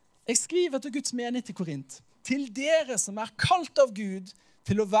 Jeg skriver til Guds menighet i Korint, til dere som er kalt av Gud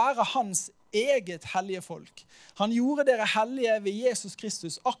til å være hans eget hellige folk. Han gjorde dere hellige ved Jesus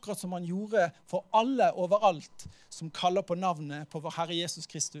Kristus, akkurat som han gjorde for alle overalt som kaller på navnet på vår Herre Jesus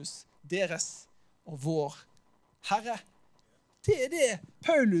Kristus, deres og vår Herre. Det er det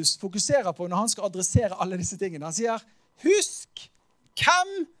Paulus fokuserer på når han skal adressere alle disse tingene. Han sier, husk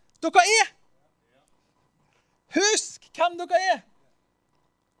hvem dere er. Husk hvem dere er.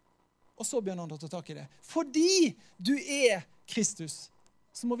 Og så begynner han å ta tak i det. Fordi du er Kristus,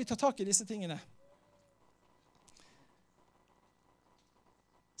 så må vi ta tak i disse tingene.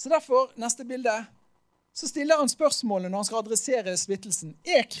 Så derfor, neste bilde, så stiller han spørsmålet når han skal adressere splittelsen.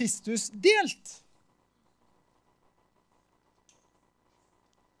 Er Kristus delt?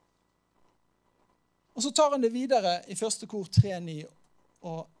 Og så tar han det videre i første kor 3-9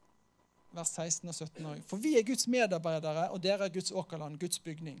 og vers 16 og 17 også. For vi er Guds medarbeidere, og dere er Guds åkerland, Guds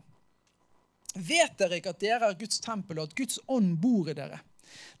bygning. Vet dere ikke at dere er Guds tempel, og at Guds ånd bor i dere?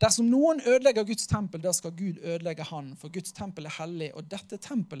 Dersom noen ødelegger Guds tempel, da skal Gud ødelegge han, for Guds tempel er hellig, og dette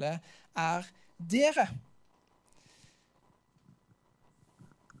tempelet er dere.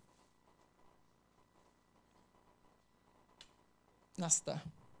 Neste.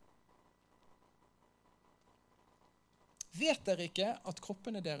 Vet dere ikke at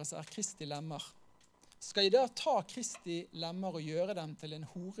kroppene deres er Kristi lemmer? Skal jeg da ta Kristi lemmer og gjøre dem til en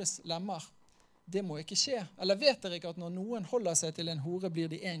hores lemmer? Det må ikke skje. Eller vet dere ikke at når noen holder seg til en hore, blir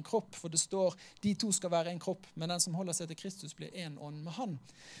de en kropp? For det står, de to skal være en kropp, men den som holder seg til Kristus blir en ånd med han.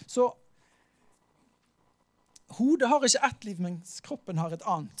 Så hodet har ikke ett liv, mens kroppen har et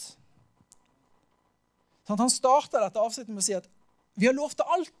annet. Sånn, han starter dette avsnittet med å si at vi har lov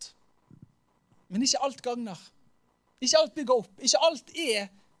til alt, men ikke alt gagner. Ikke alt bygger opp. Ikke alt er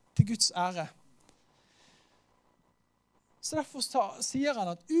til Guds ære. Så derfor sier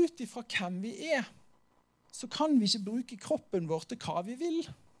han at ut ifra hvem vi er, så kan vi ikke bruke kroppen vår til hva vi vil.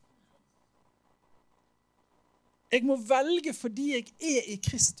 Jeg må velge fordi jeg er i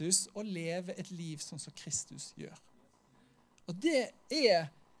Kristus og leve et liv sånn som Kristus gjør. Og det er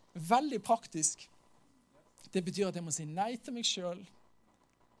veldig praktisk. Det betyr at jeg må si nei til meg selv.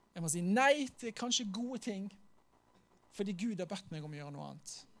 Jeg må si nei til kanskje gode ting, fordi Gud har bedt meg om å gjøre noe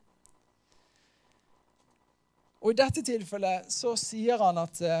annet. Og i dette tilfellet så sier han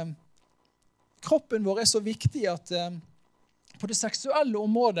at kroppen vår er så viktig at på det seksuelle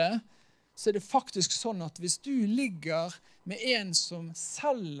området så er det faktisk sånn at hvis du ligger med en som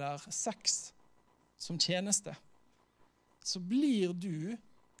selger sex som tjeneste, så blir du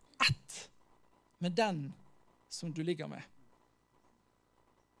ett med den som du ligger med.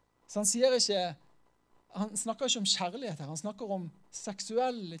 Så han snakker ikke om kjærlighet her, han snakker om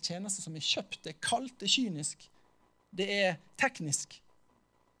seksuelle tjenester som er kjøpt, det er kaldt, det er kynisk. Det er teknisk.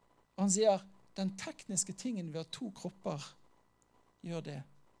 Og han sier, den tekniske tingen ved at to kropper gjør det,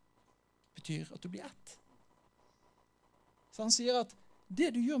 betyr at du blir ett. Så han sier at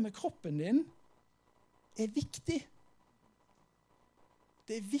det du gjør med kroppen din er viktig.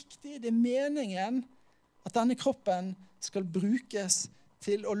 Det er viktig, det er meningen at denne kroppen skal brukes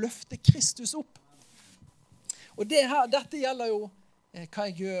til å løfte Kristus opp. Og dette gjelder jo hva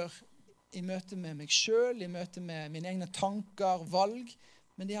jeg gjør i møte med meg selv, i møte med mine egne tanker, valg,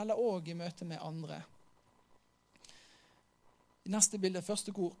 men det gjelder også i møte med andre. I neste bilde,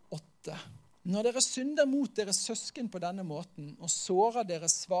 første kor 8. Når dere synder mot deres søsken på denne måten, og sårer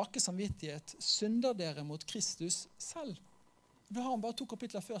deres svake samvittighet, synder dere mot Kristus selv. Da har han bare 2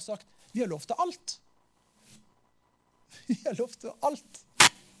 kapitler før sagt, vi har lov til alt. Vi har lov til alt.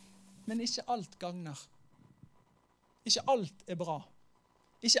 Men ikke alt gagner. Ikke alt er bra.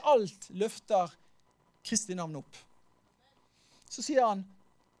 Ikke alt løfter Kristi navn opp. Så sier han,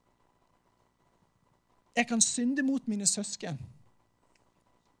 jeg kan synde mot mine søsken.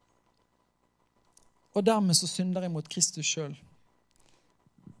 Og dermed så synder jeg mot Kristus selv.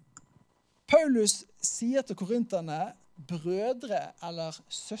 Paulus sier til korinterne brødre eller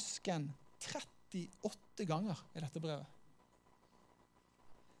søsken 38 ganger i dette brevet.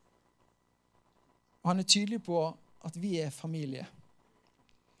 Og han er tydelig på at vi er familie.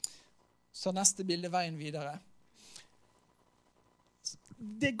 Så neste bilde er veien videre.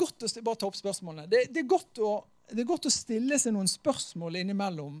 Det er godt å bare ta opp spørsmålene. Det er godt å stille seg noen spørsmål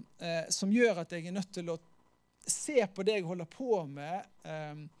innimellom som gjør at jeg er nødt til å se på det jeg holder på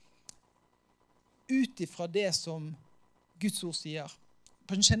med ut ifra det som Guds ord sier.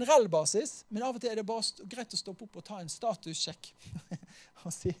 På en generell basis, men av og til er det bare greit å stoppe opp og ta en statussjekk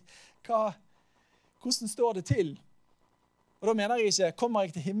og si, hvordan står det til? Og da mener jeg ikke, kommer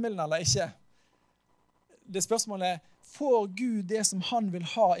jeg til himmelen eller ikke? Det spørsmålet er, får Gud det som han vil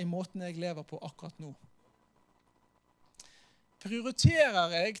ha i måten jeg lever på akkurat nå?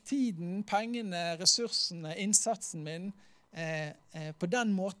 Prioriterer jeg tiden, pengene, ressursene, innsatsen min på den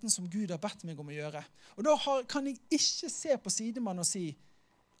måten som Gud har bedt meg om å gjøre? Og da kan jeg ikke se på sidemann og si,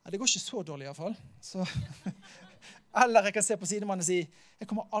 det går ikke så dårlig i hvert fall. Så, eller jeg kan se på sidemann og si, jeg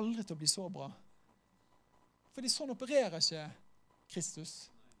kommer aldri til å bli så bra. Fordi sånn opererer ikke Kristus.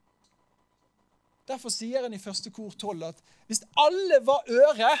 Derfor sier han i 1. kor 12 at hvis alle var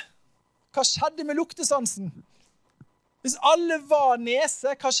øre, hva skjedde med luktesansen? Hvis alle var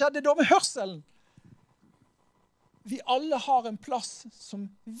nese, hva skjedde da med hørselen? Vi alle har en plass som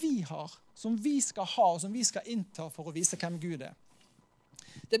vi har, som vi skal ha, og som vi skal innta for å vise hvem Gud er.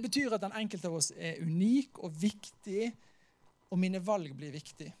 Det betyr at den enkelte av oss er unik og viktig, og mine valg blir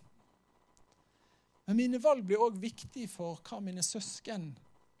viktig. Men mine valg blir også viktig for hva mine søsken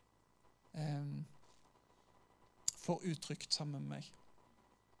får uttrykt sammen med meg.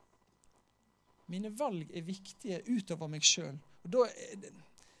 Mine valg er viktige utover meg selv. Og da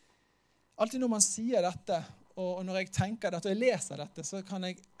alltid når man sier dette, og når jeg tenker dette og jeg leser dette, så kan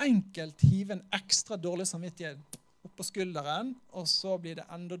jeg enkelt hive en ekstra dårlig samvittighet opp på skulderen, og så blir det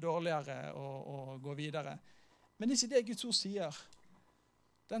enda dårligere å gå videre. Men det er ikke det Guds ord sier.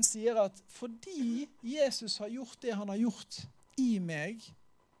 Den sier at fordi Jesus har gjort det han har gjort i meg,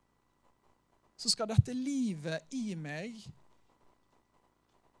 så skal dette livet i meg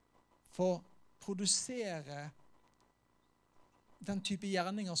få produsere den type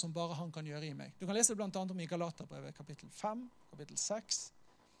gjerninger som bare han kan gjøre i meg. Du kan lese det blant annet om i Galaterbrevet kapittel 5, kapittel 6.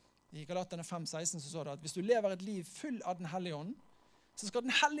 I Galaterne 5,16 så står det at hvis du lever et liv full av den hellige ånd, så skal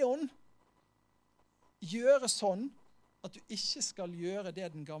den hellige ånd gjøre sånn at du ikke skal gjøre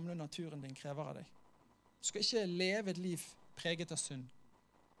det den gamle naturen din krever av deg. Du skal ikke leve et liv preget av synd.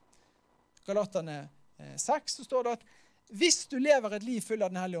 Galaterne 6 så står det at hvis du lever et liv full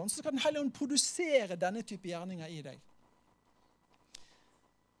av den hellige ånd, så skal den hellige ånd produsere denne type gjerninger i deg.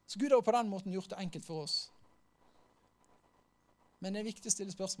 Så Gud har på den måten gjort det enkelt for oss. Men det er viktig å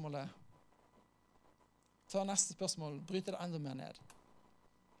stille spørsmålet. Ta neste spørsmål, bryte det enda mer ned.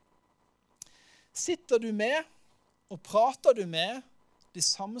 Sitter du med og prater du med det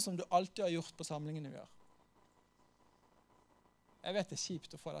samme som du alltid har gjort på samlingene vi gjør? Jeg vet det er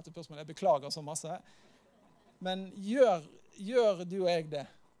kjipt å få dette spørsmålet, jeg beklager så masse. Men gjør du og jeg det?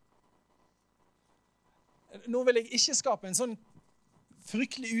 Nå vil jeg ikke skape en sånn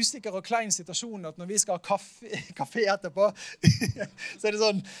fryktelig usikker og klein situasjon at når vi skal ha kaffe etterpå, så er det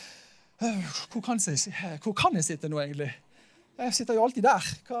sånn, hvor kan jeg sitte nå egentlig? Jeg sitter jo alltid der.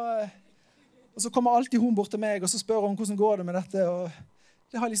 Og så kommer alltid hun bort til meg, og så spør hun hvordan går det med dette, og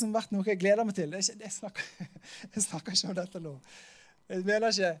det har liksom vært noe jeg gleder meg til. Jeg snakker ikke om dette nå. Jeg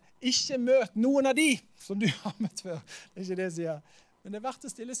mener ikke møt noen av de som du har møtt før. Det er ikke det jeg sier. Men det er verdt å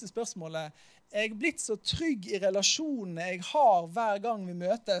stille seg spørsmålet, er jeg blitt så trygg i relasjonene jeg har hver gang vi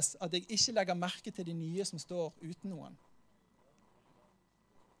møtes, at jeg ikke legger merke til de nye som står uten noen?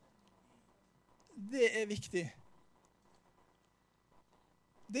 Det er viktig.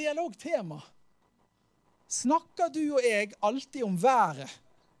 Det gjelder også tema. Snakker du og jeg alltid om været?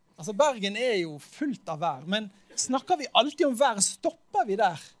 Altså Bergen er jo fullt av vær, men snakker vi alltid om været? Stopper vi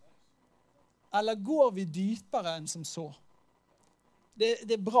der? Eller går vi dypere enn som så? Det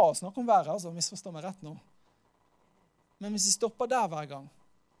er bra å snakke om været, altså, misforstår meg rett nå. Men hvis vi stopper der hver gang,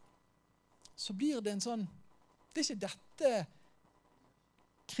 så blir det en sånn, det er ikke dette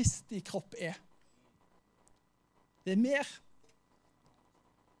Kristi kropp er. Det er mer.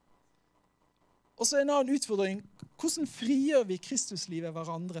 Og så en annen utfordring. Hvordan frigjør vi Kristuslivet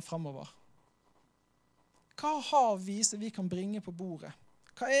hverandre fremover? Hva har vi som vi kan bringe på bordet?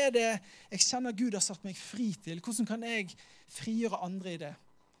 Hva er det jeg kjenner Gud har satt meg fri til? Hvordan kan jeg frigjøre andre i det?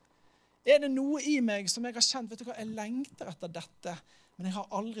 Er det noe i meg som jeg har kjent, vet du hva, jeg lengter etter dette, men jeg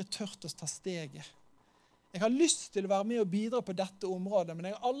har aldri tørt å ta steget. Jeg har lyst til å være med og bidra på dette området,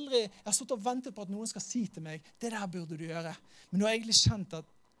 men jeg har stått og ventet på at noen skal si til meg, det der burde du gjøre. Men nå har jeg egentlig kjent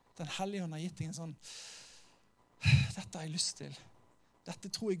at Den Hellige Ånd har gitt deg en sånn, dette har jeg lyst til. Dette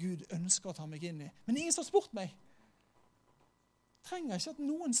tror jeg Gud ønsker å ta meg inn i. Men ingen som har spurt meg. Trenger ikke at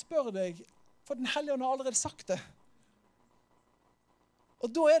noen spør deg, for Den Hellige Ånd har allerede sagt det. Og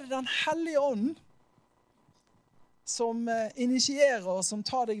da er det Den Hellige Ånd som initierer og som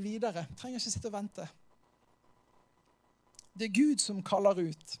tar deg videre. Trenger ikke sitte og vente. Det er Gud som kaller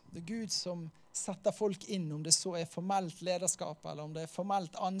ut. Det er Gud som setter folk inn, om det så er formelt lederskap, eller om det er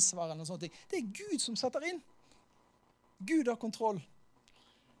formelt ansvar, eller noe sånt. Det er Gud som setter inn. Gud har kontroll.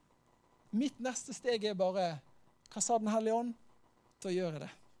 Mitt neste steg er bare, hva sa Den Hellige Ånd? Da gjør jeg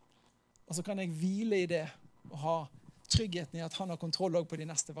det. Og så kan jeg hvile i det, og ha tryggheten i at han har kontroll også på de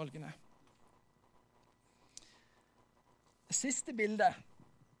neste valgene. Siste bilde.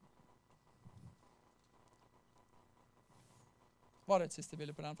 Var det et siste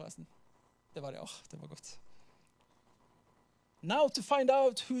bilde på den forresten? Det var det, det var godt. Now to find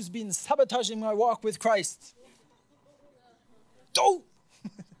out who's been sabotaging my walk with Christ. Oh!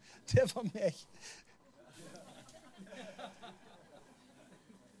 Det var meg.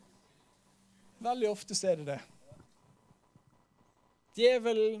 Veldig ofte så er det det.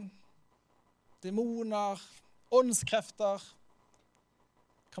 Djevel, demoner, åndskrefter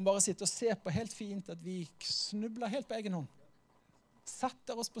kan bare sitte og se på helt fint at vi snubler helt på egen hånd.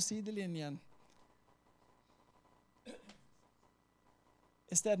 Setter oss på sidelinjen.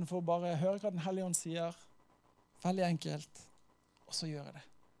 I stedet for bare høre hva Den Hellige Ånd sier. Veldig enkelt, og så gjør jeg det.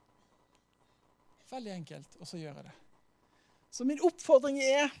 Veldig enkelt, og så gjør jeg det. Så min oppfordring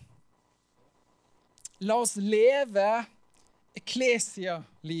er, la oss leve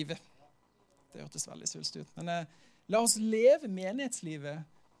eklesia-livet. Det hørtes veldig svulst ut, men la oss leve menighetslivet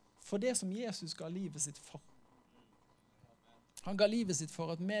for det som Jesus ga livet sitt for. Han ga livet sitt for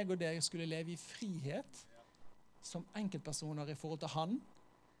at meg og deg skulle leve i frihet som enkeltpersoner i forhold til han.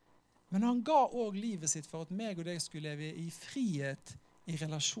 Men han ga også livet sitt for at meg og deg skulle leve i frihet i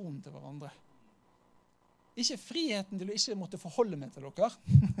relasjon til hverandre. Ikke friheten til å ikke måtte forholde meg til dere,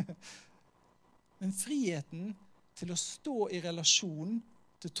 men friheten til å stå i relasjon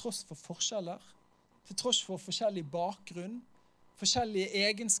til tross for forskjeller, til tross for forskjellig bakgrunn, forskjellige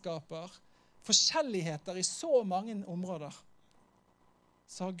egenskaper, forskjelligheter i så mange områder.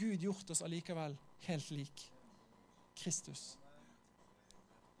 Så har Gud gjort oss allikevel helt lik Kristus.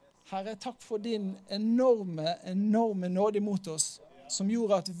 Herre, takk for din enorme nåde mot oss, som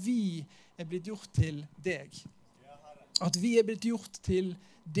gjorde at vi er blitt gjort til deg. At vi er blitt gjort til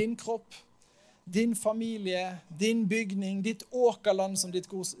din kropp, din familie, din bygning, ditt åkerland, som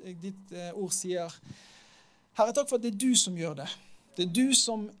ditt ord sier. Herre, takk for at det er du som gjør det. Det er du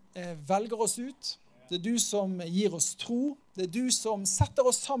som velger oss ut. Det er du som gir oss tro. Det er du som setter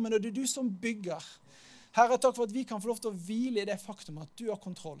oss sammen, og det er du som bygger. Herre, takk for at vi kan få lov til å hvile i det faktum at du har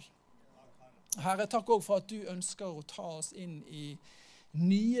kontroll. Herre, takk også for at du ønsker å ta oss inn i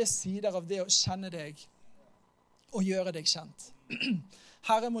nye sider av det å kjenne deg og gjøre deg kjent.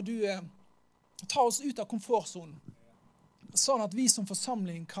 Herre, må du ta oss ut av komfortzonen, sånn at vi som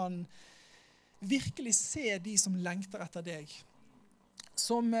forsamling kan virkelig se de som lengter etter deg.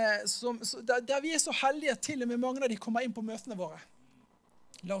 Der vi er så heldige at til og med mange av de kommer inn på møtene våre.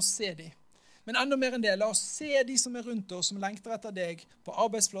 La oss se de. Men enda mer enn det, la oss se de som er rundt oss, som lengter etter deg på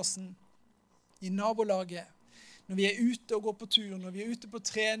arbeidsplassen, i nabolaget, når vi er ute og går på tur, når vi er ute på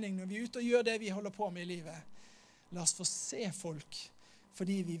trening, når vi er ute og gjør det vi holder på med i livet. La oss få se folk,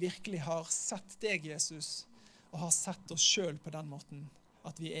 fordi vi virkelig har sett deg, Jesus, og har sett oss selv på den måten,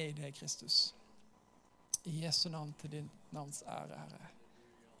 at vi er i deg, Kristus. I Jesu navn til din navns ære, Herre.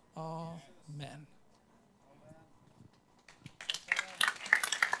 Amen.